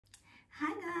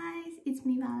it's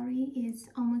me, Valerie. It's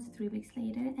almost 3 weeks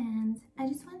later, and I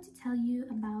just want to tell you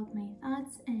about my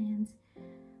thoughts and,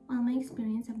 well, my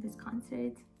experience of this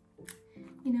concert.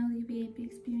 You know, the VIP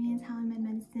experience, how I met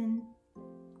Madison,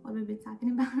 what we've been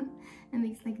talking about, and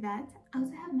things like that. I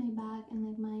also have my bag and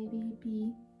like my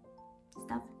VIP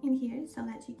stuff in here so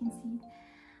that you can see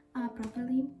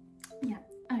properly. Yeah,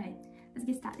 alright, let's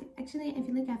get started. Actually, I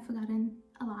feel like I've forgotten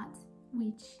a lot,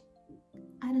 which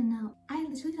I don't know. I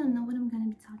literally don't know what I'm gonna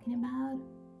be talking about.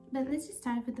 But let's just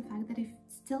start with the fact that I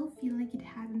still feel like it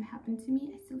hasn't happened to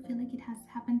me. I still feel like it has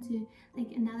happened to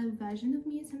like another version of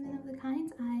me or something of the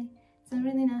kind. I don't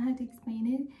really know how to explain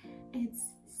it. It's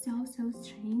so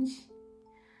strange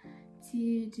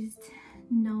to just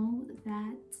know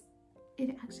that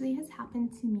it actually has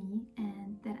happened to me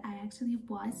and that I actually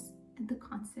was at the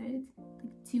concert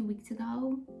like 2 weeks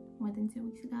ago, more than 2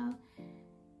 weeks ago.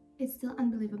 It's still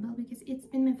unbelievable because it's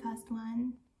been my first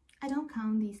one. I don't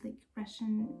count these like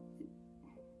Russian,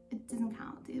 it doesn't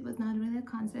count. It was not really a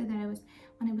concert that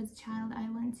when I was a child I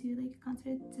went to, like a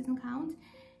concert. It doesn't count.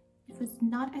 It was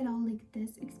not at all like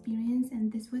this experience,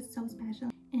 and this was so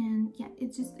special. And yeah,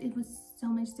 it was so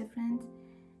much different,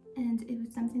 and it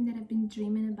was something that I've been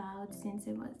dreaming about since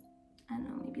I was, I don't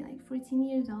know, maybe like 14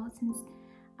 years old, since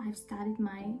I've started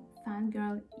my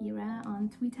fangirl era on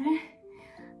Twitter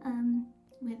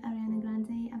with Ariana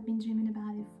Grande. I've been dreaming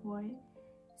about it for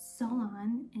so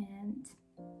long, and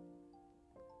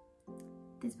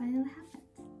this finally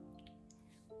happened,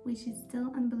 which is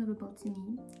still unbelievable to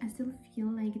me. I still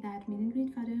feel like that meet and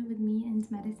greet photo with me and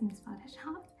Madison is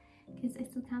photoshopped, because I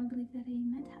still can't believe that I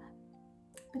met her,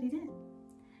 but I did,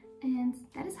 and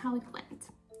that is how it went.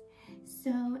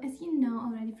 So as you know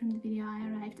already from the video, I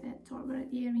arrived at Torgor,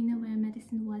 the arena where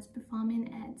Madison was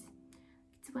performing, at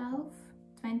 12:20,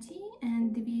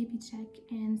 and the VIP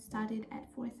check-in started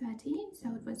at 4:30,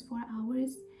 so it was 4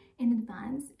 hours in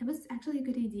advance. It was actually a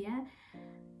good idea.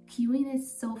 Queuing is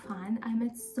so fun. I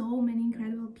met so many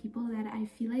incredible people that I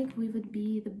feel like we would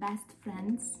be the best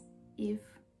friends if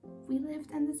we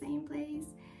lived in the same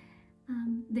place.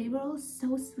 They were all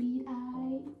so sweet.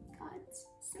 I got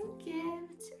some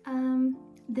gift.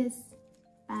 This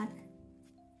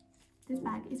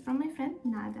bag is from my friend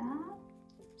Nada.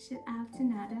 Shout out to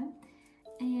Nada.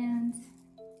 And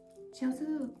she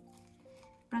also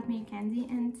brought me a candy,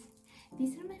 and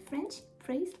these are my friendship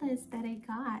bracelets that I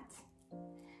got.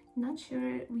 Not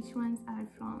sure which ones are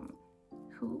from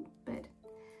who, but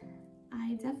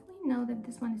I definitely know that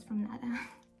this one is from Nada.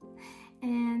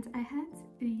 And I had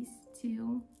these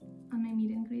two on my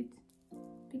meet and greet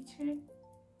picture,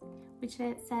 which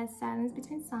says "Silence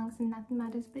between songs and nothing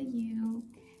matters but you."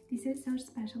 These are so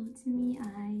special to me.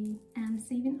 I am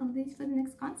saving all these for the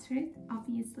next concert,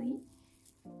 obviously.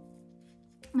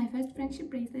 My first friendship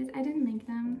bracelets, I didn't make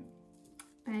them,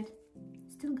 but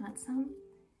still got some.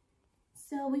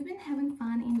 So we've been having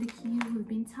fun in the queue. We've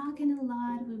been talking a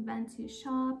lot. We went to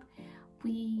shop.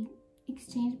 We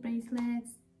exchanged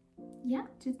bracelets. Yeah,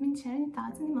 just been sharing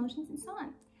thoughts and emotions and so on.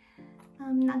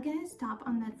 I'm not gonna stop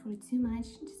on that for too much.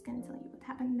 I'm just gonna tell you what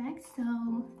happened next. So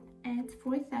at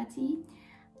 4:30,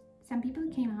 some people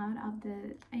came out of the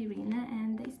arena and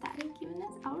they started giving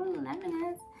us our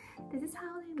lemonades. This is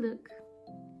how they look.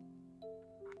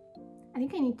 I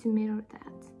think I need to mirror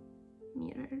that.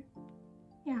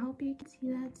 Yeah, I hope you can see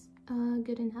that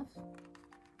good enough.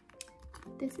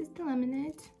 This is the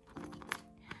lemonade.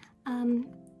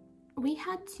 We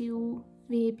had 2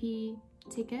 VIP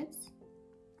tickets,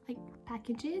 like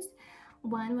packages.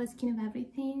 One was King of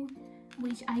Everything,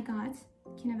 which I got,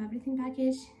 King of Everything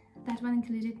package. That one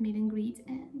included meet and greet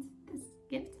and this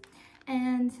gift.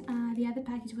 And the other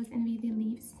package was Envy the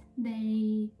Leaves.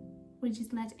 They were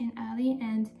just let in early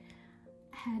and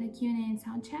had a Q&A and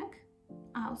sound check.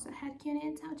 I also had Q&A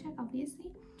and sound check, obviously.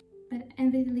 But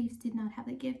Envy the Leaves did not have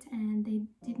the gift, and they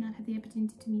did not have the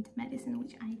opportunity to meet Madison,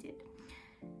 which I did.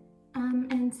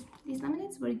 And these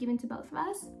lemonades were given to both of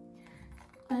us,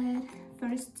 but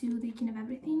first to the King of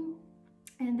Everything,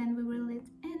 and then we were let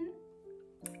in,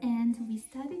 and we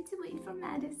started to wait for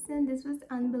Madison. This was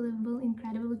unbelievable,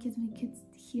 incredible, because we could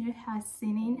hear her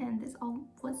singing, and this all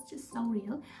was just so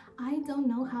real. I don't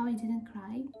know how I didn't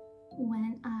cry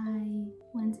when I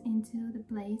went into the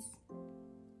place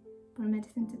where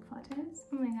Madison took photos.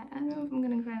 Oh my god, I don't know if I'm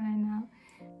gonna cry right now.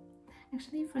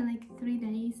 Actually, for like 3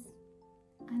 days,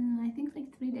 I don't know, I think like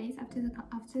 3 days after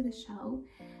the show,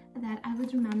 that I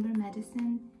would remember Madison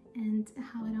and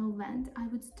how it all went. I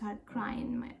would start crying.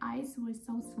 My eyes were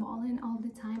so swollen all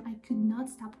the time. I could not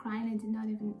stop crying. I did not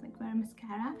even like wear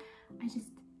mascara.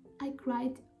 I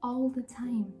cried all the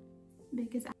time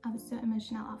because I was so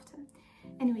emotional after.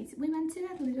 Anyways, we went to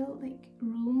that little like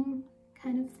room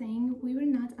kind of thing. We were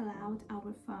not allowed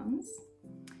our phones,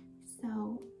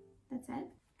 so that's it.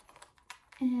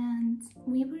 And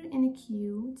we were in a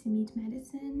queue to meet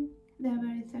Madison. There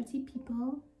were 30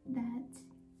 people that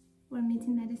were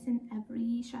meeting Madison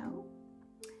every show.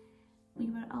 We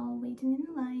were all waiting in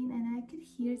the line, and I could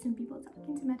hear some people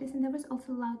talking to Madison. There was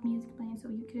also loud music playing, so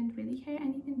you couldn't really hear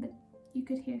anything, but you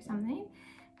could hear something.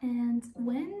 And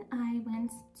when I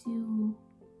went to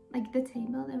like the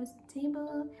table, there was a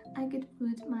table, I could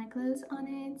put my clothes on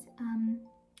it,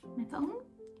 my phone.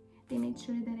 They made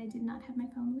sure that I did not have my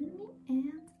phone with me,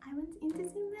 and I went in to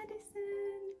see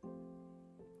Madison.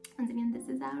 Once again, this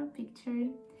is our picture.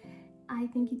 I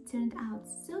think it turned out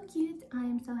so cute. I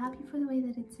am so happy for the way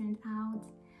that it turned out.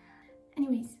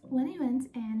 Anyways, when I went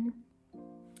in,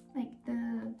 like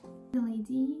the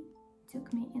lady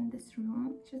took me in this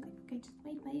room. She was like, okay, just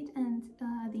wait, and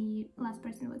the last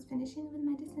person was finishing with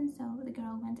Madison, so the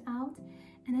girl went out,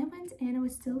 and I went in. I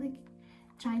was still like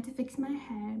trying to fix my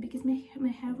hair because my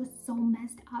hair was so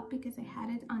messed up because I had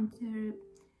it under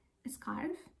a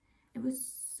scarf. It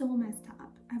was so messed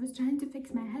up. I was trying to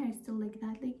fix my hair still like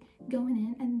that, like going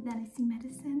in, and then I see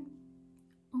Madison.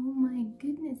 Oh my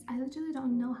goodness, I literally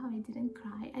don't know how I didn't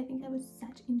cry. I think I was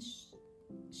such in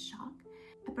shock.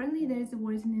 Apparently there is a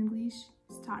word in English,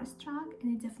 starstruck,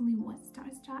 and it definitely was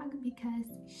starstruck because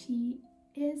she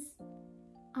is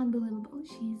unbelievable.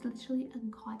 She is literally a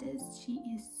goddess. She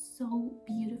is so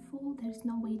beautiful. There's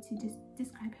no way to just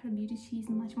describe her beauty. She is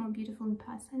much more beautiful in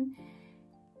person.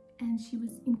 And she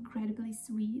was incredibly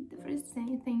sweet. The first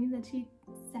thing that she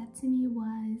said to me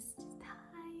was just,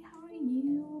 hi, how are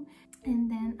you?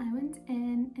 And then I went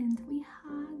in and we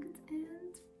hugged,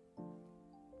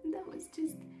 and that was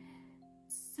just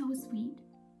so sweet.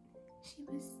 She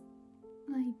was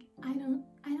like, I don't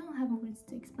have words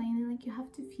to explain it. Like, you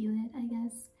have to feel it, I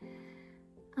guess.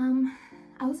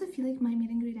 I also feel like my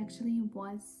meet and greet actually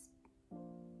was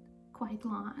quite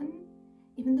long,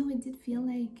 even though it did feel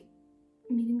like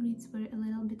meet and greets were a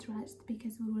little bit rushed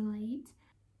because we were late.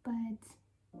 But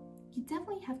you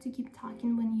definitely have to keep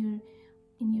talking when you're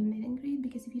in your meet and greet,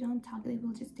 because if you don't talk, they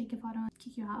will just take a photo and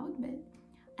kick you out. But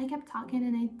I kept talking,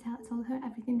 and I told her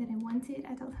everything that I wanted.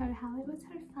 I told her how it was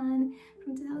her fan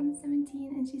from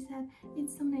 2017, and she said,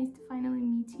 it's so nice to finally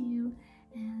meet you.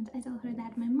 And I told her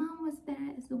that my mom was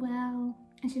there as well,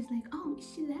 and she was like, oh,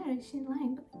 is she there? Is she in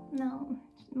line? But no,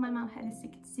 my mom had a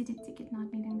seated ticket,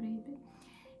 not meet and greet. But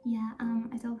yeah,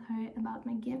 I told her about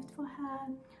my gift for her.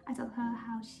 I told her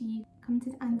how she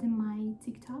commented under my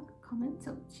TikTok comment.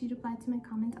 So she replied to my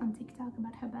comment on TikTok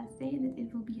about her birthday, that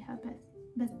it will be her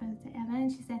best birthday ever.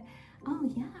 And she said, oh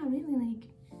yeah, really, like,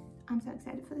 I'm so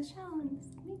excited for the show. And I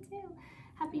said, me too,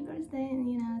 happy birthday, and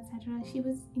you know, etc. She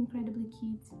was incredibly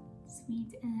cute,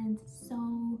 sweet, and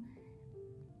so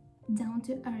down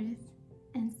to earth,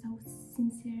 and so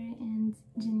sincere and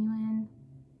genuine.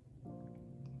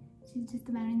 She's just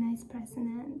a very nice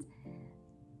person, and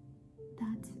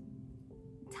that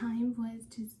time was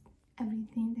just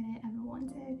everything that I ever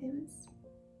wanted. It was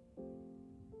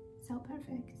so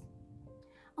perfect.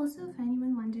 Also, for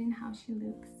anyone wondering how she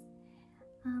looks,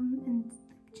 and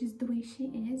just the way she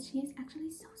is actually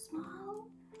so small.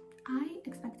 I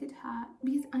expected her,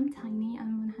 because I'm tiny,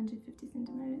 I'm 150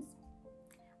 centimeters.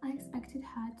 I expected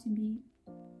her to be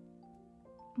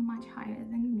much higher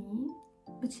than me.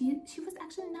 But she was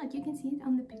actually not. You can see it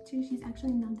on the picture. She's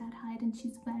actually not that high, and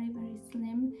she's very, very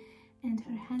slim, and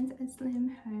her hands are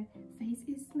slim, her face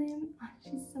is slim. Oh,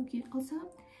 she's so cute. Also,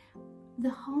 the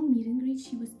whole meet and greet,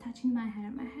 she was touching my hair.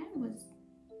 My hair was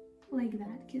like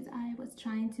that because I was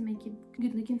trying to make it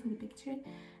good looking for the picture.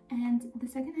 And the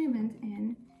second I went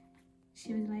in,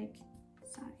 she was like,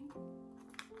 sorry.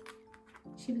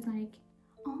 She was like,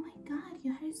 oh my god,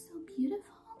 your hair is so beautiful.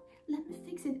 Let me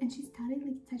fix it. And she started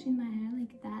like touching my hair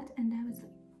like that, and I was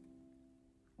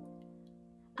like,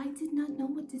 I did not know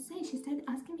what to say. She started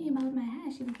asking me about my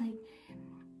hair. She was like,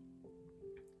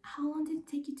 how long did it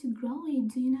take you to grow it?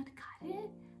 Do you not cut it?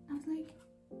 I was like,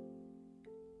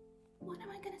 what am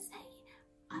I gonna say?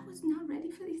 I was not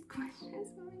ready for these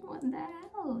questions. I'm like, what the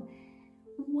hell?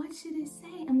 What should I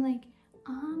say? I'm like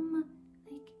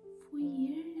 4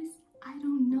 years? I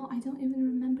don't know. I don't even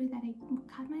remember that I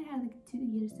cut my hair like 2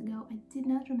 years ago. I did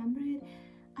not remember it.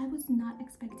 I was not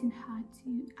expecting her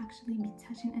to actually be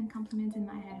touching and complimenting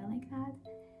my hair like that.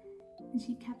 And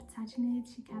she kept touching it.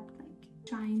 She kept like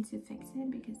trying to fix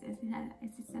it because as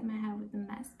I said, my hair was a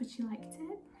mess, but she liked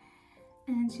it.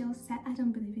 And she also said, I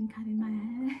don't believe in cutting my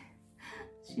hair.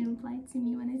 She replied to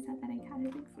me when I said that I cut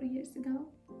it like 4 years ago,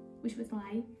 which was a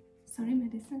lie. Sorry,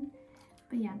 Madison.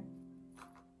 But yeah.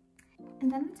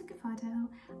 And then we took a photo.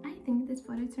 I think this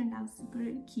photo turned out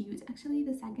super cute. Actually,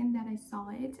 the second that I saw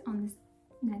it on this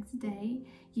next day,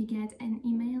 you get an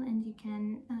email and you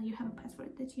can you have a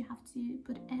password that you have to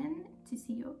put in to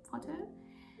see your photo.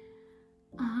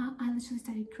 I literally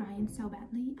started crying so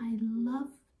badly. I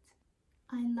loved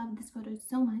this photo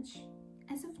so much.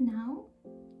 As of now,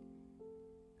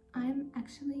 I'm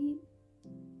actually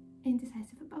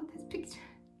indecisive about this picture.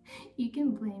 You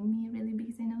can blame me really,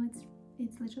 because I know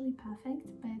it's literally perfect,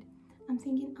 but I'm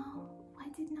thinking, oh, why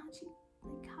did not she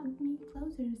like hug me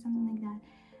closer or something like that?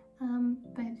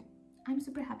 But I'm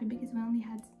super happy because we only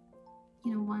had,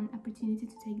 you know, one opportunity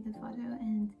to take the photo,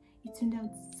 and it turned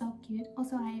out so cute.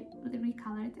 Also, I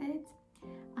recolored it.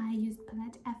 I used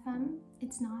Palette FM.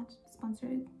 It's not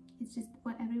sponsored, it's just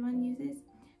what everyone uses.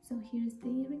 So here's the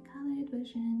recolored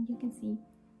version, you can see.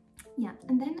 Yeah,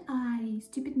 and then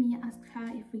stupid me asked her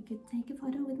if we could take a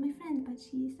photo with my friend, but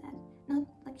she said, not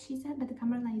like she said, but the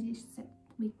camera lady said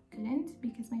we couldn't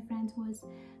because my friend was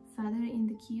further in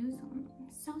the queue. So I'm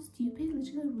so stupid,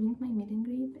 literally ruined my meet and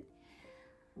greet. But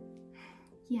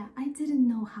yeah, I didn't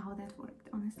know how that worked,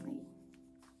 honestly.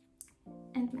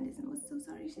 And Madison was so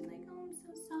sorry. She's like, oh, I'm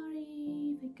so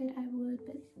sorry. If I could, I would.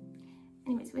 But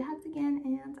anyways, we hugged again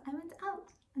and I went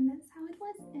out, and that's how it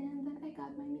was. And then I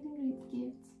got my meet and greet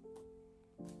gift.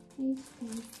 It is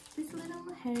this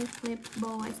little hair clip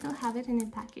bow. I still have it in a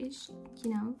package,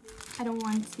 you know, I don't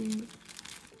want to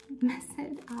mess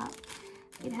it up.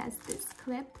 It has this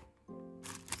clip,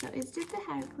 so it's just a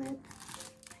hair clip.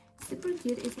 Super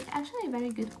cute. It's actually a very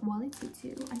good quality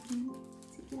too. I can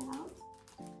take it out,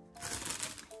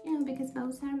 you know, because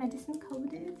bows are medicine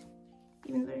coated.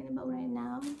 Even wearing a bow right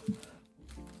now.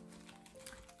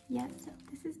 Yeah, so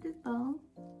this is the bow.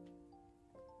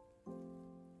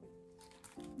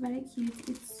 Very cute.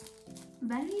 It's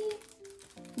very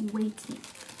weighty,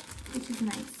 which is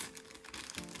nice.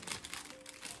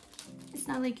 It's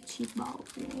not like a cheap bow,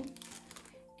 really.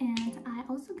 And I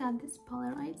also got this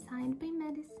Polaroid signed by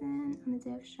Madison on the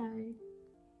day of show.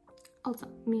 Also,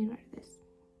 mirror this.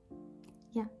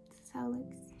 Yeah, this is how it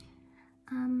looks.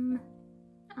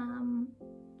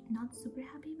 Not super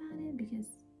happy about it because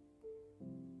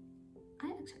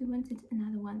I actually wanted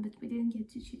another one, but we didn't get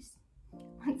to choose.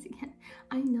 Once again,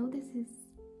 I know this is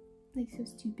like so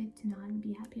stupid to not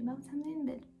be happy about something,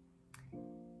 but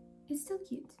it's still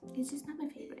cute. It's just not my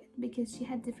favorite because she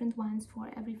had different ones for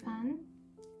every fan.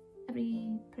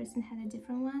 Every person had a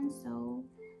different one, so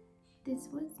this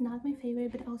was not my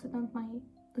favorite, but also not my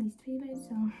least favorite,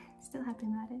 so still happy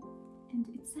about it. And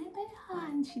it's signed by her,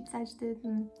 and she touched it,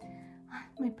 and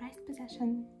my prized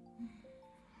possession.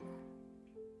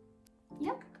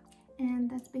 Yep, and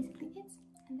that's basically it.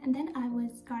 And then I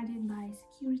was escorted by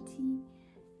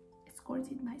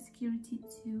security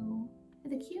to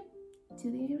the queue, to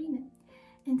the arena.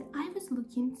 And I was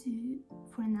looking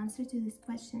for an answer to this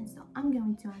question, so I'm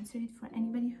going to answer it for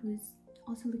anybody who's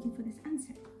also looking for this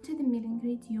answer. To the meet and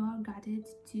greet, you are guided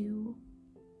to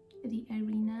the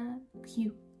arena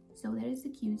queue. So there is a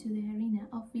queue to the arena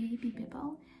of VIP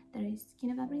people. There is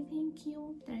King of Everything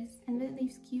queue, there is Envy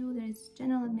Leaves queue, there is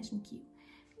General Admission queue.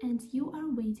 And you are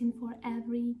waiting for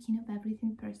every King of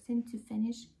Everything person to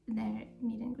finish their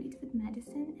meet and greet with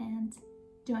Madison and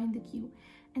join the queue.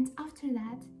 And after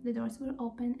that, the doors were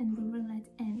open and we were let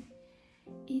in.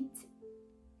 It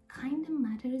kind of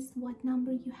matters what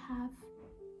number you have,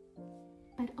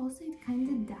 but also it kind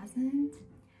of doesn't,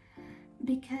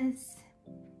 because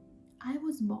I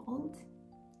was bald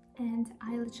and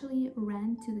I literally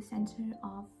ran to the center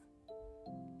of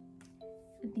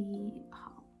the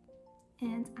hall.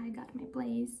 And I got my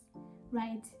place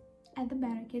right at the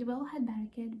barricade. We all had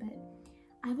barricade, but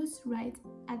I was right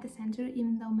at the center.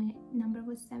 Even though my number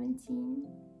was 17,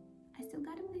 I still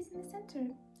got a place in the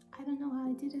center. I don't know how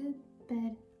I did it,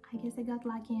 but I guess I got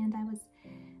lucky and I was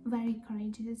very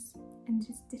courageous and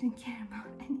just didn't care about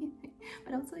anything.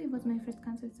 But also it was my first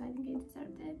concert, so I think I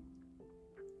deserved it.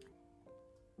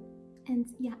 And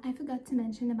yeah, I forgot to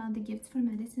mention about the gifts for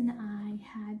Madison. I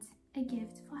had a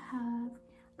gift for her.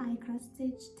 I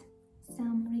cross-stitched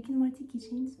some Rick and Morty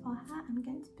keychains for her. I'm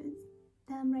going to put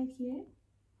them right here.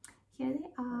 Here they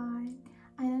are.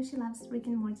 I know she loves Rick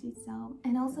and Morty, so,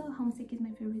 and also Homesick is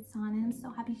my favorite song, and I'm so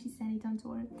happy she sang it on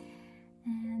tour.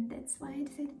 And that's why I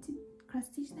decided to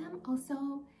cross-stitch them.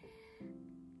 Also,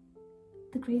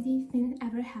 the crazy thing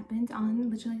ever happened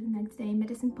on literally the next day.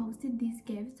 Madison posted these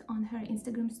gifts on her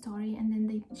Instagram story, and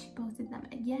then she posted them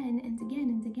again and again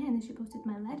and again, and she posted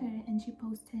my letter, and she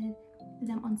posted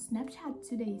them on Snapchat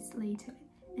 2 days later.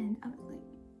 And I was like,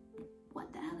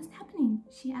 what the hell is happening?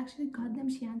 She actually got them,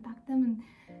 she unpacked them, and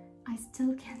I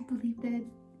still can't believe that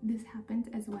this happened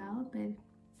as well, but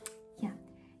yeah.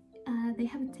 They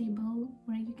have a table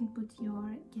where you can put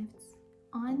your gifts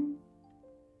on,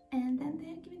 and then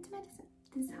they're given to Madison.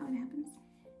 This is how it happens.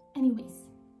 Anyways,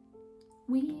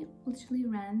 we literally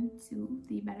ran to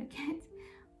the barricade.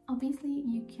 Obviously,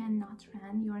 you cannot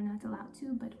run, you are not allowed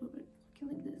to, but we were looking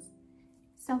like this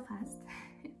so fast.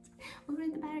 We were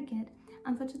in the barricade.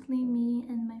 Unfortunately, me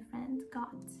and my friend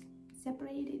got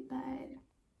separated, but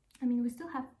I mean, we still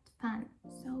have fun.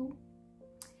 So,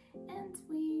 and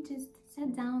we just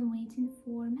sat down waiting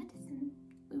for Madison.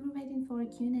 We were waiting for a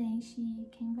Q&A. She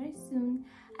came very soon.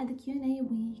 At the Q&A,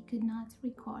 we could not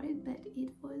record, but it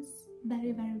was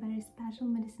very, very, very special.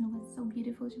 Madison was so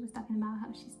beautiful. She was talking about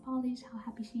how she's Polish, how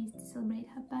happy she is to celebrate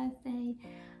her birthday,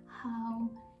 how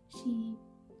she,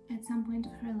 at some point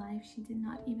of her life, she did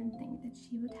not even think that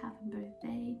she would have a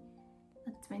birthday,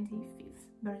 a 25th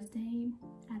birthday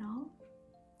at all.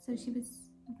 So she was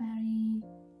very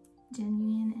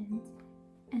genuine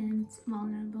and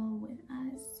vulnerable with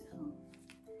us. So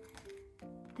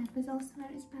that was also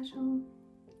very special.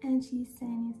 And she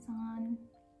sang a song,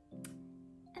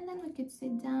 and then we could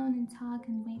sit down and talk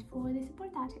and wait for the support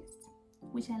artists,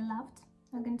 which I loved.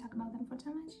 I'm not going to talk about them for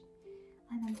too much.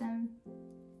 I love them.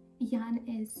 Jan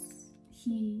is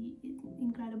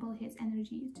incredible. His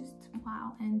energy is just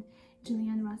wow. And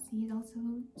Julian Rossi is also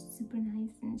super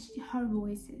nice, and her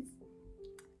voice is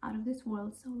out of this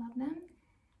world, so love them.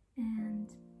 And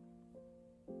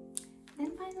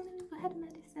then finally we had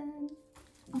Madison.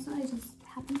 Also, I just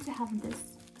happened to have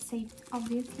this saved.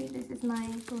 Obviously, this is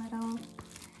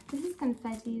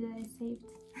confetti that I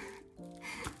saved.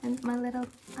 And my little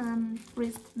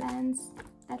wristbands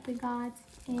that we got,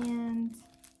 and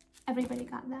everybody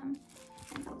got them.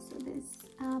 And also this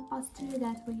poster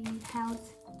that we held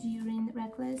during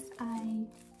Reckless.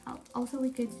 Also, we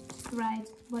could just write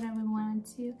whatever we wanted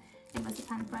to. It was a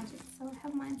fun project, so I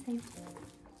have mine saved.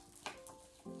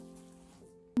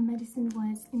 Madison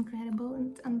was incredible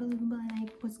and unbelievable, and I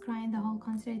was crying the whole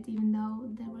concert. Even though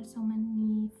there were so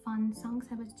many fun songs,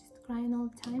 I was just crying all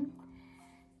the time.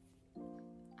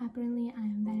 Apparently, I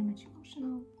am very much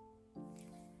emotional.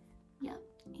 Yeah,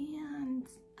 and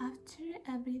after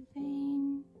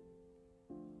everything,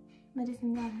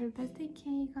 Madison got her birthday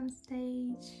cake on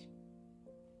stage.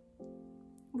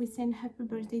 We sang happy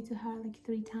birthday to her like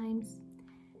 3 times,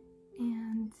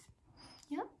 and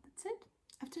yeah, that's it.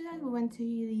 After that, we went to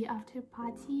the after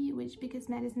party, which, because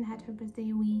Madison had her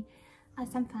birthday, we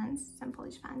some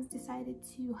Polish fans decided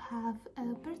to have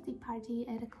a birthday party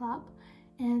at a club,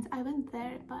 and I went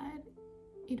there, but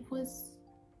it was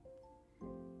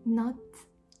not,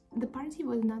 the party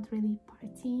was not really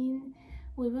partying.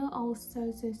 We were all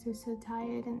so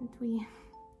tired, and we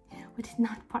did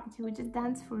not party. We just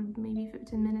danced for maybe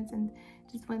 15 minutes and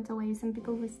just went away. Some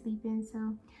people were sleeping,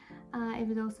 so it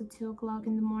was also 2 o'clock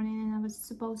in the morning, and I was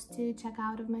supposed to check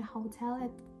out of my hotel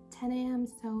at 10 a.m.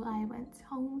 so I went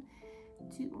home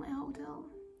to my hotel,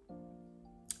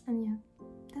 and yeah,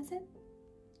 that's it.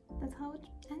 That's how it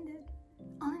ended.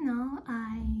 All in all,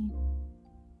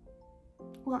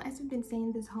 well, as I've been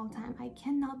saying this whole time, I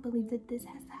cannot believe that this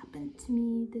has happened to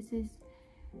me. This is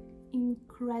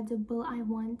incredible. I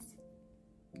want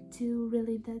to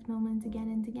relive that moment again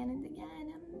and again and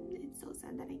again. It's so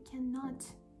sad that I cannot,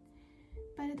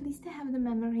 but at least I have the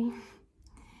memory.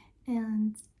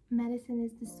 And Madison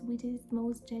is the sweetest,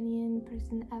 most genuine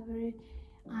person ever.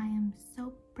 I am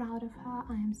so proud of her.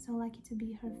 I am so lucky to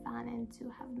be her fan and to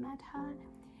have met her,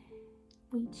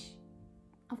 which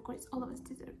of course all of us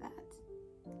deserve that.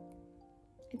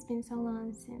 It's been so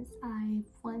long since I've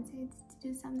wanted to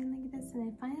do something like this,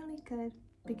 and I finally could,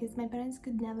 because my parents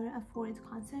could never afford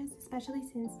concerts, especially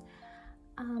since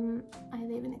I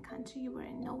live in a country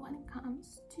where no one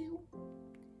comes to.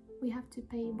 We have to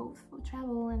pay both for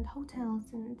travel and hotels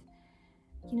and,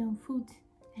 you know, food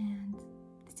and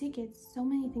the tickets, so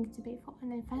many things to pay for,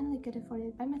 and I finally could afford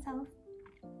it by myself,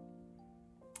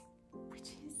 which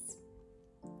is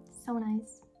so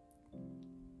nice.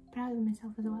 Proud of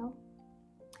myself as well.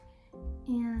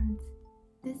 And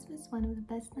this was one of the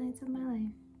best nights of my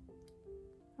life.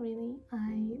 Really,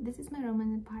 this is my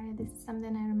Roman Empire. This is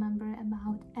something I remember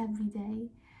about every day.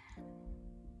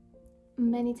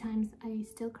 Many times I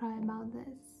still cry about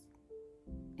this.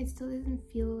 It still doesn't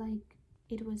feel like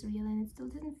it was real, and it still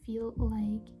doesn't feel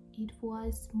like it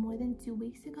was more than 2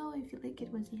 weeks ago. I feel like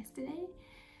it was yesterday.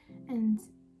 And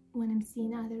when I'm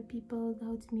seeing other people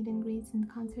go to meet and greets and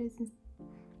concerts, and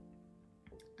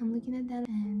I'm looking at them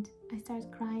and I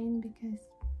start crying because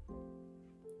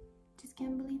I just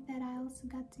can't believe that I also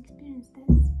got to experience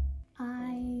this.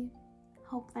 I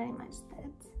hope very much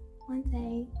that one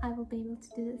day I will be able to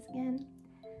do this again.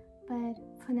 but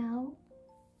for now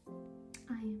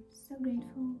I am so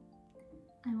grateful.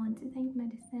 I want to thank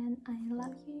Medicine. I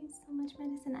love you so much,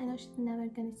 Medicine. I know she's never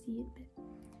gonna see it, but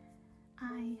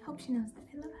I hope she knows that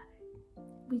I love her,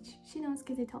 which she knows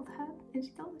because I told her and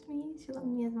she told me she loved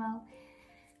me as well.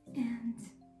 And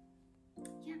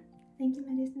yeah, thank you,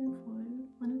 Medicine, for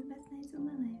one of the best nights of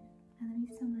my life. I love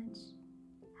you so much.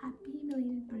 Happy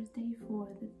belated birthday for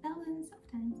the thousands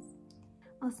of times.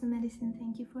 Also, Medicine,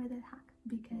 thank you for that hug,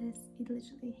 because it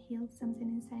literally healed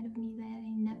something inside of me that I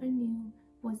never knew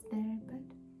was there, but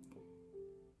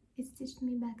it stitched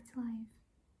me back to life,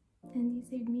 and you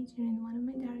saved me during one of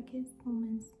my darkest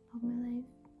moments of my life.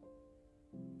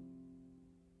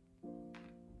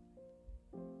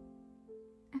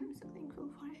 I'm so thankful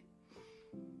for it.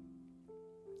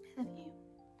 I love you.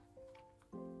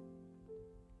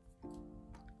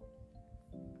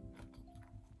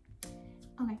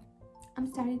 Okay, I'm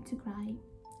starting to cry.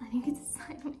 I think it's a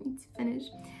sign we need to finish.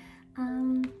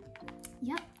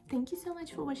 Yeah, thank you so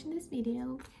much for watching this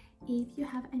video. If you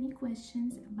have any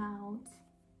questions about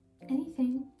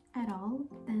anything at all,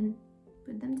 then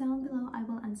put them down below. I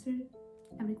will answer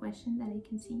every question that I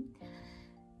can see.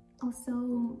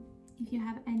 Also, if you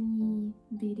have any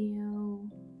video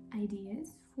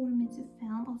ideas for me to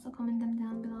film, also comment them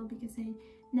down below, because I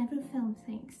never film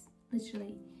things,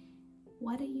 literally.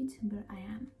 What a YouTuber I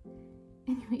am.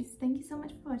 Anyways, thank you so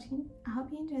much for watching. I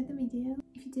hope you enjoyed the video.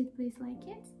 If you did, please like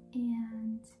it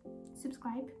and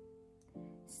subscribe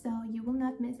so you will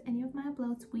not miss any of my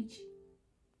uploads, which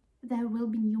there will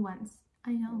be new ones.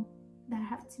 I know there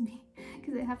have to be,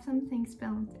 because I have some things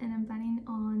filmed and I'm planning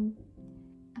on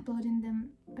uploading them,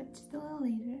 but just a little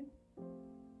later.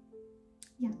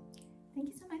 Yeah, thank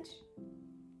you so much,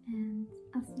 and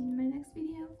I'll see you in my next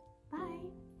video.